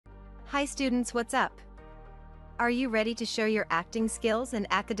Hi students, what's up? Are you ready to show your acting skills and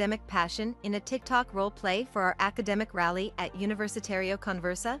academic passion in a TikTok role play for our academic rally at Universitario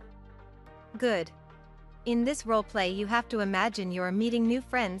Conversa? Good. In this role play you have to imagine you are meeting new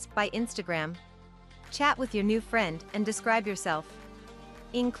friends by Instagram. Chat with your new friend and describe yourself.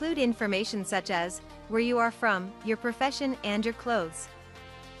 Include information such as where you are from, your profession and your clothes.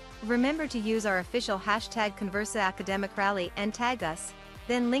 Remember to use our official hashtag Conversa Academic Rally and tag us,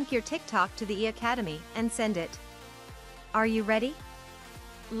 then link your TikTok to the E-Academy and send it. Are you ready?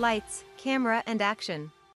 Lights, camera and action.